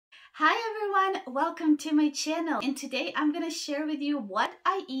Hi everyone, welcome to my channel, and today I'm gonna share with you what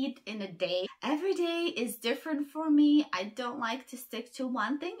I eat in a day. Every day is different for me. I don't like to stick to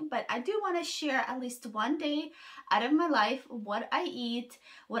one thing, but I do want to share at least one day out of my life what I eat,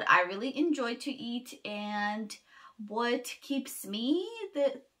 what I really enjoy to eat, and what keeps me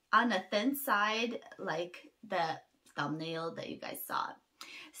on a thin side, like the thumbnail that you guys saw.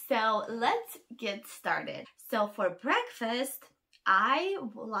 So let's get started. So for breakfast, I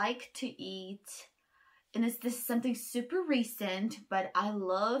like to eat, and this is something super recent, but I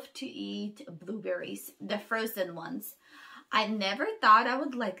love to eat blueberries, the frozen ones. I never thought I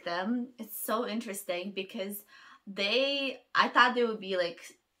would like them. It's so interesting because I thought they would be like,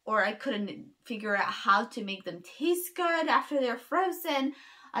 or I couldn't figure out how to make them taste good after they're frozen.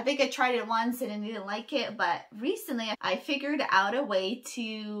 I think I tried it once and I didn't like it, but recently I figured out a way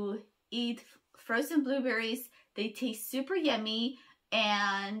to eat frozen blueberries. They taste super yummy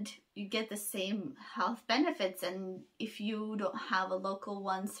and you get the same health benefits. And if you don't have a local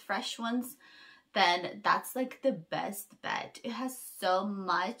ones, fresh ones, then that's like the best bet. It has so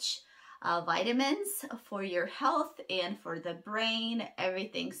much vitamins for your health and for the brain,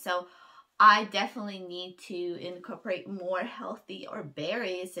 everything. So I definitely need to incorporate more healthy or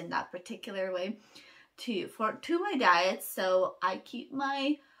berries in that particular way to my diet, so I keep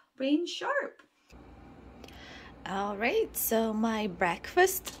my brain sharp. All right, so my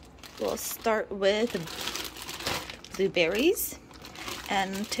breakfast will start with blueberries,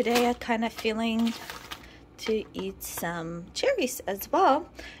 and today I'm kind of feeling to eat some cherries as well,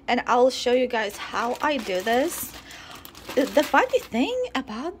 and I'll show you guys how I do this. The funny thing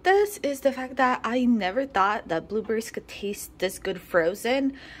about this is the fact that I never thought that blueberries could taste this good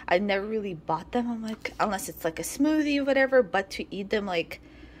frozen. I never really bought them. I'm like, unless it's like a smoothie or whatever, but to eat them like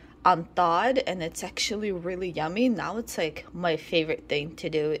unthawed, and it's actually really yummy. Now it's like my favorite thing to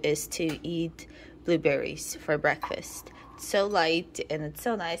do is to eat blueberries for breakfast. It's so light and it's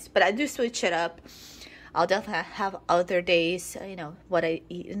so nice, but I do switch it up. I'll definitely have other days, you know, what I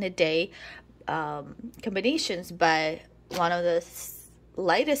eat in a day, combinations, but one of the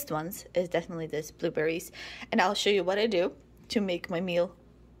lightest ones is definitely this blueberries, and I'll show you what I do to make my meal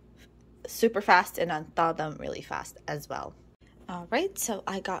super fast and unthaw them really fast as well. All right, so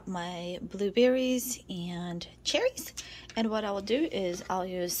I got my blueberries and cherries, and what I will do is I'll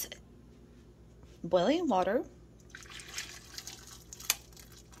use boiling water,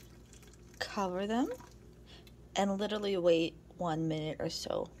 cover them, and literally wait 1 minute or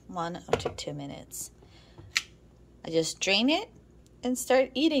so, 1 up to 2 minutes. I just drain it and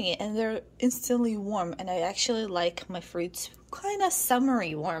start eating it, and they're instantly warm, and I actually like my fruits kind of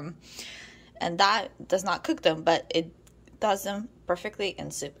summery warm, and that does not cook them, but it does them perfectly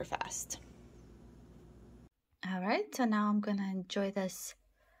and super fast. All right, so now I'm gonna enjoy this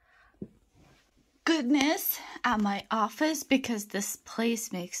goodness at my office because this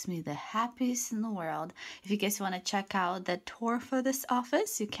place makes me the happiest in the world. If you guys want to check out the tour for this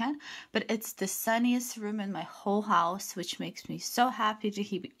office, you can, but it's the sunniest room in my whole house, which makes me so happy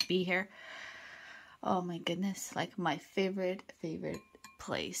to be here. Oh my goodness, like my favorite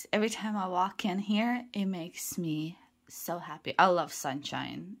place. Every time I walk in here, it makes me so happy. I love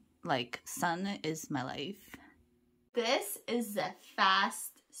sunshine. Like, sun is my life. This is a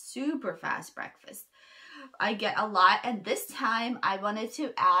super fast breakfast. I get a lot, and this time I wanted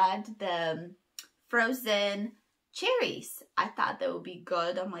to add the frozen cherries. I thought that would be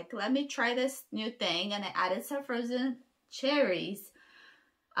good. I'm like, let me try this new thing, and I added some frozen cherries.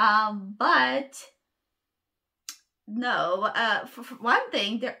 But no, for one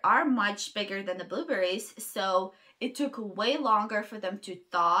thing, they are much bigger than the blueberries, so it took way longer for them to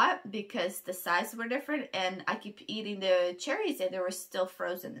thaw because the size were different, and I keep eating the cherries and they were still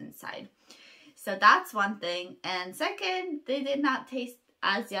frozen inside. So that's one thing. And second, they did not taste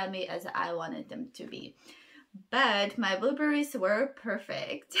as yummy as I wanted them to be. But my blueberries were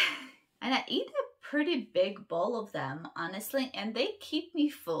perfect. And I eat a pretty big bowl of them, honestly, and they keep me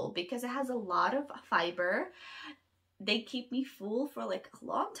full because it has a lot of fiber. They keep me full for like a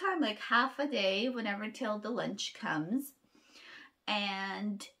long time, like half a day, whenever till the lunch comes.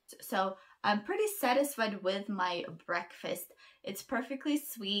 And so I'm pretty satisfied with my breakfast. It's perfectly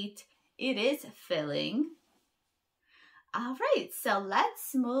sweet. It is filling. All right, so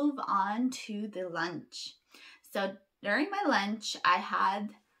let's move on to the lunch. So during my lunch, I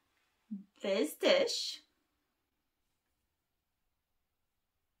had this dish.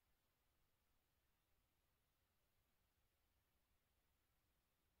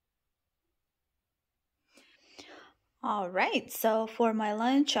 All right, so for my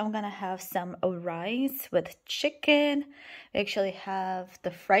lunch, I'm gonna have some rice with chicken. We actually have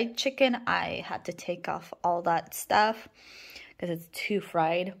the fried chicken. I had to take off all that stuff because it's too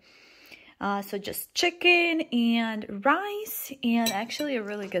fried. So just chicken and rice and actually a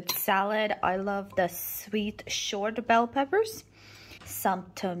really good salad. I love the sweet short bell peppers. Some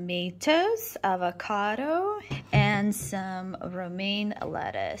tomatoes, avocado, and some romaine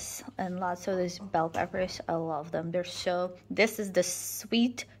lettuce, and lots of these bell peppers. I love them. This is the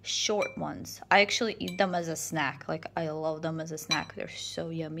sweet short ones. I actually eat them as a snack. Like, I love them as a snack. They're so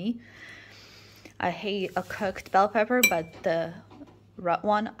yummy. I hate a cooked bell pepper, but the red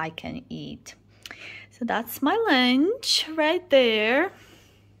one I can eat. So that's my lunch right there.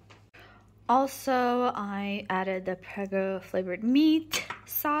 Also, I added the Prego flavored meat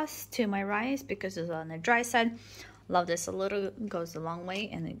sauce to my rice because it's on the dry side. Love this. A little goes a long way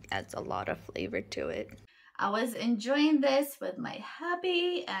and it adds a lot of flavor to it. I was enjoying this with my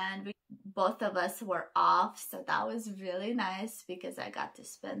hubby, and both of us were off, so that was really nice because I got to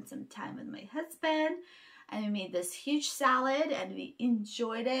spend some time with my husband, and we made this huge salad and we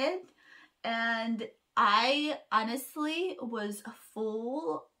enjoyed it. And I honestly was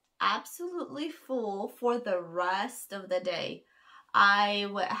full, absolutely full for the rest of the day. I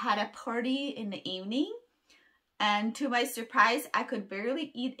had a party in the evening, and to my surprise, I could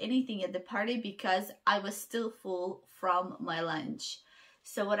barely eat anything at the party because I was still full from my lunch.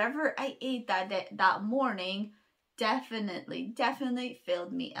 So whatever I ate that morning definitely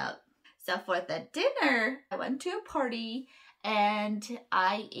filled me up. So for the dinner, I went to a party and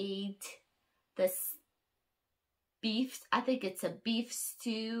I ate this beef, I think it's a beef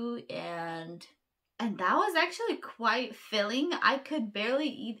stew, and that was actually quite filling. I could barely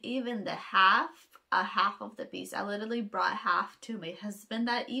eat even the half of the piece. I literally brought half to my husband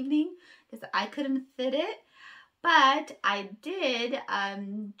that evening because I couldn't fit it. But I did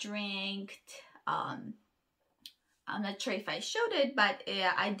drink, I'm not sure if I showed it, but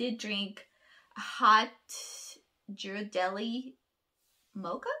I did drink a hot Ghirardelli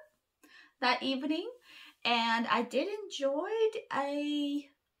mocha that evening. And I did enjoy a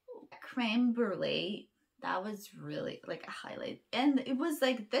creme brulee. That was really like a highlight. And it was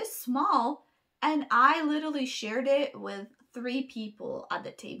like this small, and I literally shared it with 3 people at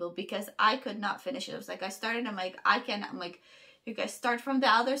the table because I could not finish it. It was like I started, I'm like, you guys start from the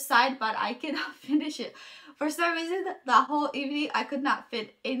other side, but I cannot finish it. For some reason, the whole evening, I could not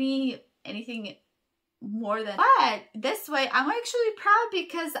fit anything more than. But this way, I'm actually proud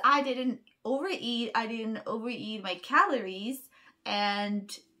because I didn't overeat. I didn't overeat my calories,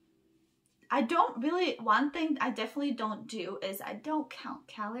 and I don't really, one thing I definitely don't do is I don't count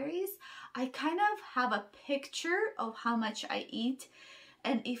calories. I kind of have a picture of how much I eat,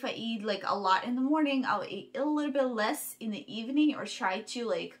 and if I eat like a lot in the morning, I'll eat a little bit less in the evening or try to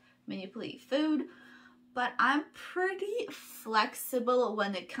like manipulate food. But I'm pretty flexible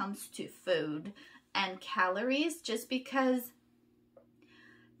when it comes to food and calories, just because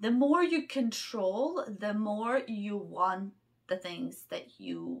the more you control, the more you want the things that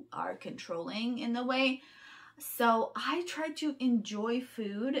you are controlling in a way. So I try to enjoy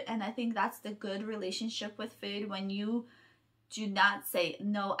food, and I think that's the good relationship with food, when you do not say,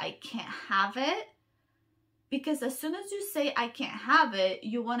 no, I can't have it. Because as soon as you say, I can't have it,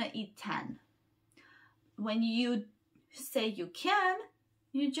 you want to eat 10. When you say you can,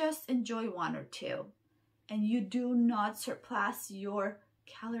 you just enjoy 1 or 2. And you do not surpass your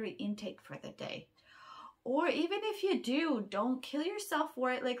calorie intake for the day. Or even if you do, don't kill yourself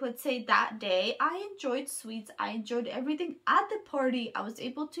for it. Like, let's say that day I enjoyed sweets, I enjoyed everything at the party, I was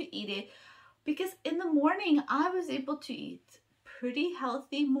able to eat it because in the morning I was able to eat pretty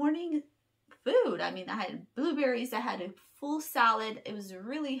healthy morning food. I mean, I had blueberries, I had a full salad, it was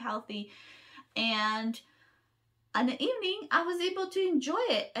really healthy, and in the evening I was able to enjoy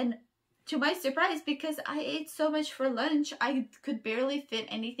it. And to my surprise, because I ate so much for lunch, I could barely fit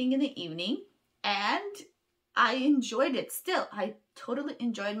anything in the evening, and I enjoyed it still. I totally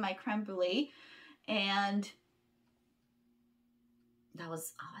enjoyed my creme brulee, and that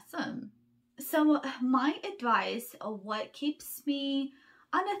was awesome. So my advice of what keeps me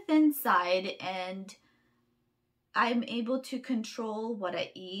on a thin side and I'm able to control what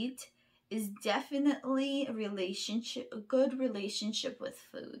I eat is definitely a good relationship with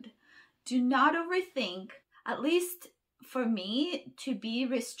food. Do not overthink. At least for me, to be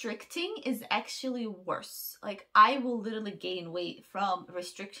restricting is actually worse. Like, I will literally gain weight from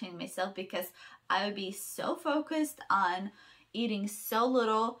restricting myself because I would be so focused on eating so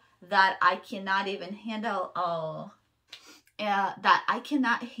little that I cannot even handle that I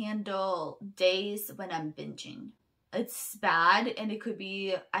cannot handle days when I'm binging. it's bad, and it could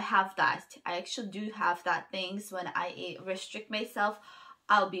be, I have that. I actually do have that things when I restrict myself.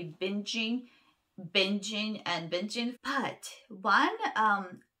 I'll be binging and binging. But one,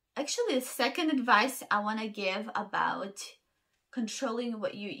 actually the second advice I want to give about controlling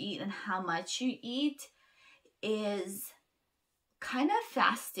what you eat and how much you eat is kind of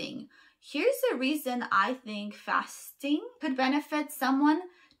fasting. Here's the reason I think fasting could benefit someone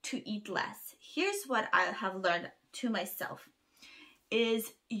to eat less. Here's what I have learned to myself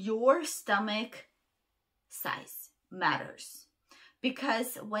is your stomach size matters.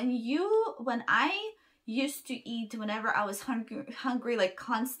 Because when I used to eat whenever I was hungry like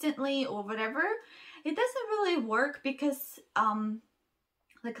constantly or whatever, it doesn't really work because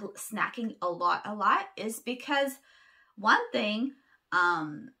like snacking a lot is because one thing,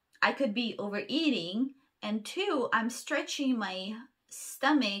 I could be overeating, and two, I'm stretching my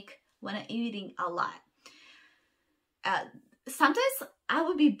stomach when I'm eating a lot. Sometimes I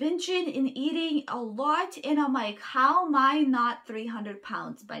would be binging and eating a lot, and I'm like, how am I not 300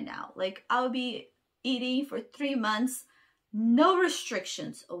 pounds by now? Like, I would be eating for 3 months, no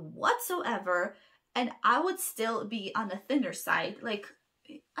restrictions whatsoever, and I would still be on the thinner side, like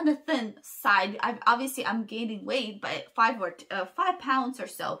on the thin side. I'm gaining weight by 5 pounds or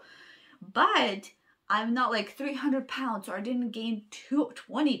so, but I'm not like 300 pounds, or I didn't gain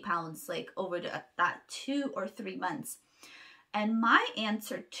 20 pounds like over that 2 or 3 months. And my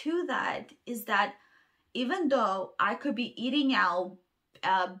answer to that is that even though I could be eating out,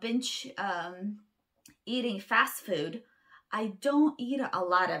 binge eating fast food, I don't eat a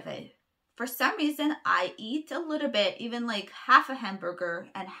lot of it. For some reason, I eat a little bit, even like half a hamburger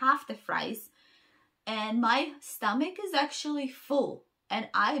and half the fries, and my stomach is actually full, and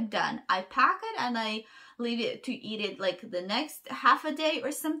I'm done. I pack it and I leave it to eat it like the next half a day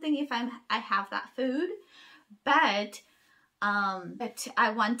or something if I have that food. But what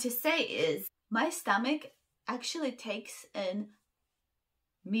I want to say is my stomach actually takes in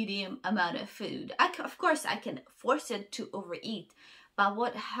medium amount of food. Of course, I can force it to overeat, but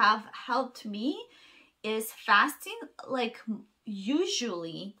what have helped me is fasting. Like,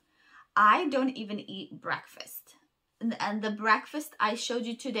 usually I don't even eat breakfast. And the breakfast I showed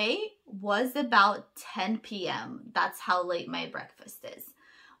you today was about 10 p.m. That's how late my breakfast is.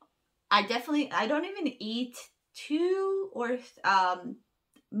 I don't even eat 2 or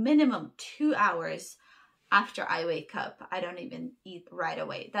minimum 2 hours after I wake up. I don't even eat right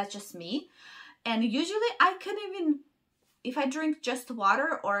away. That's just me. And usually I can even, if I drink just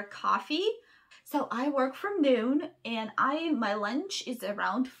water or coffee. So I work from noon, and my lunch is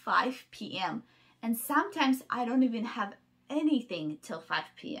around 5 p.m. And sometimes I don't even have anything till 5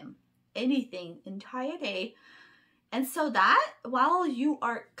 p.m. Anything entire day. And so that while you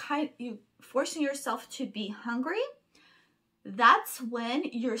are you forcing yourself to be hungry, that's when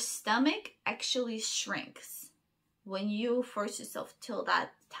your stomach actually shrinks. When you force yourself till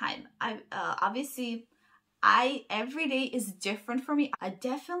that time. Obviously, every day is different for me. I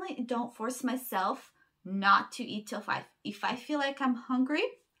definitely don't force myself not to eat till 5. If I feel like I'm hungry,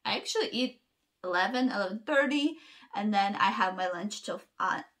 I actually eat 11:30, and then I have my lunch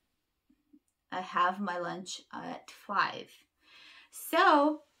at 5.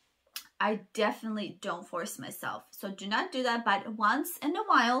 So I definitely don't force myself. So do not do that. But once in a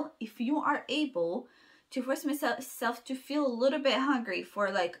while, if you are able to force myself to feel a little bit hungry for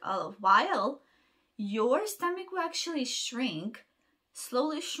like a while, your stomach will actually shrink,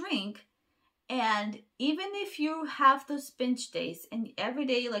 slowly shrink. And even if you have those binge days and every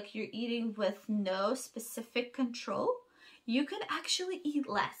day like you're eating with no specific control, you can actually eat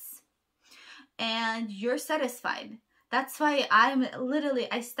less and you're satisfied. That's why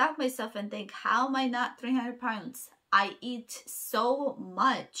I stop myself and think, how am I not 300 pounds? I eat so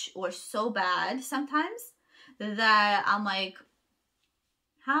much or so bad sometimes that I'm like,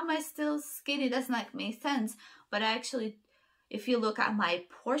 how am I still skinny? Doesn't like make sense. But actually, if you look at my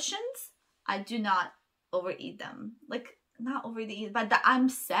portions, I do not overeat them. Like, not overeat, but I'm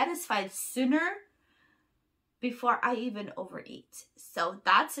satisfied sooner before I even overeat. So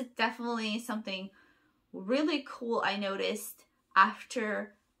that's definitely something really cool I noticed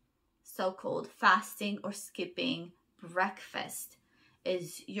after so-called fasting or skipping breakfast,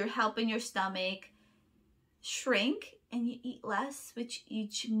 is you're helping your stomach shrink and you eat less with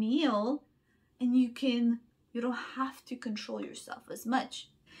each meal, and you don't have to control yourself as much.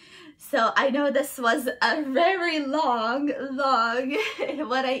 So I know this was a very long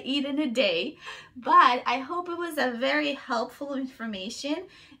what I eat in a day, but I hope it was a very helpful information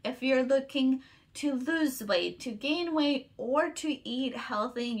if you're looking to lose weight, to gain weight, or to eat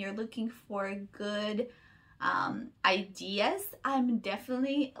healthy, and you're looking for good ideas,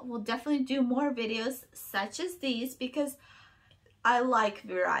 will definitely do more videos such as these because I like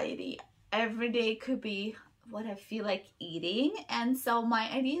variety. Every day could be what I feel like eating, and so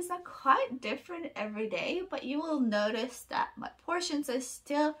my ideas are quite different every day, but you will notice that my portions are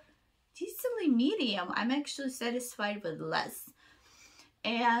still decently medium. I'm actually satisfied with less.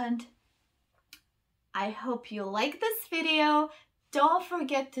 And I hope you like this video. Don't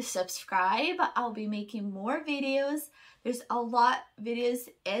forget to subscribe. I'll be making more videos. There's a lot of videos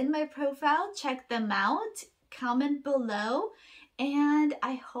in my profile. Check them out. Comment below. And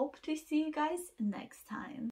I hope to see you guys next time.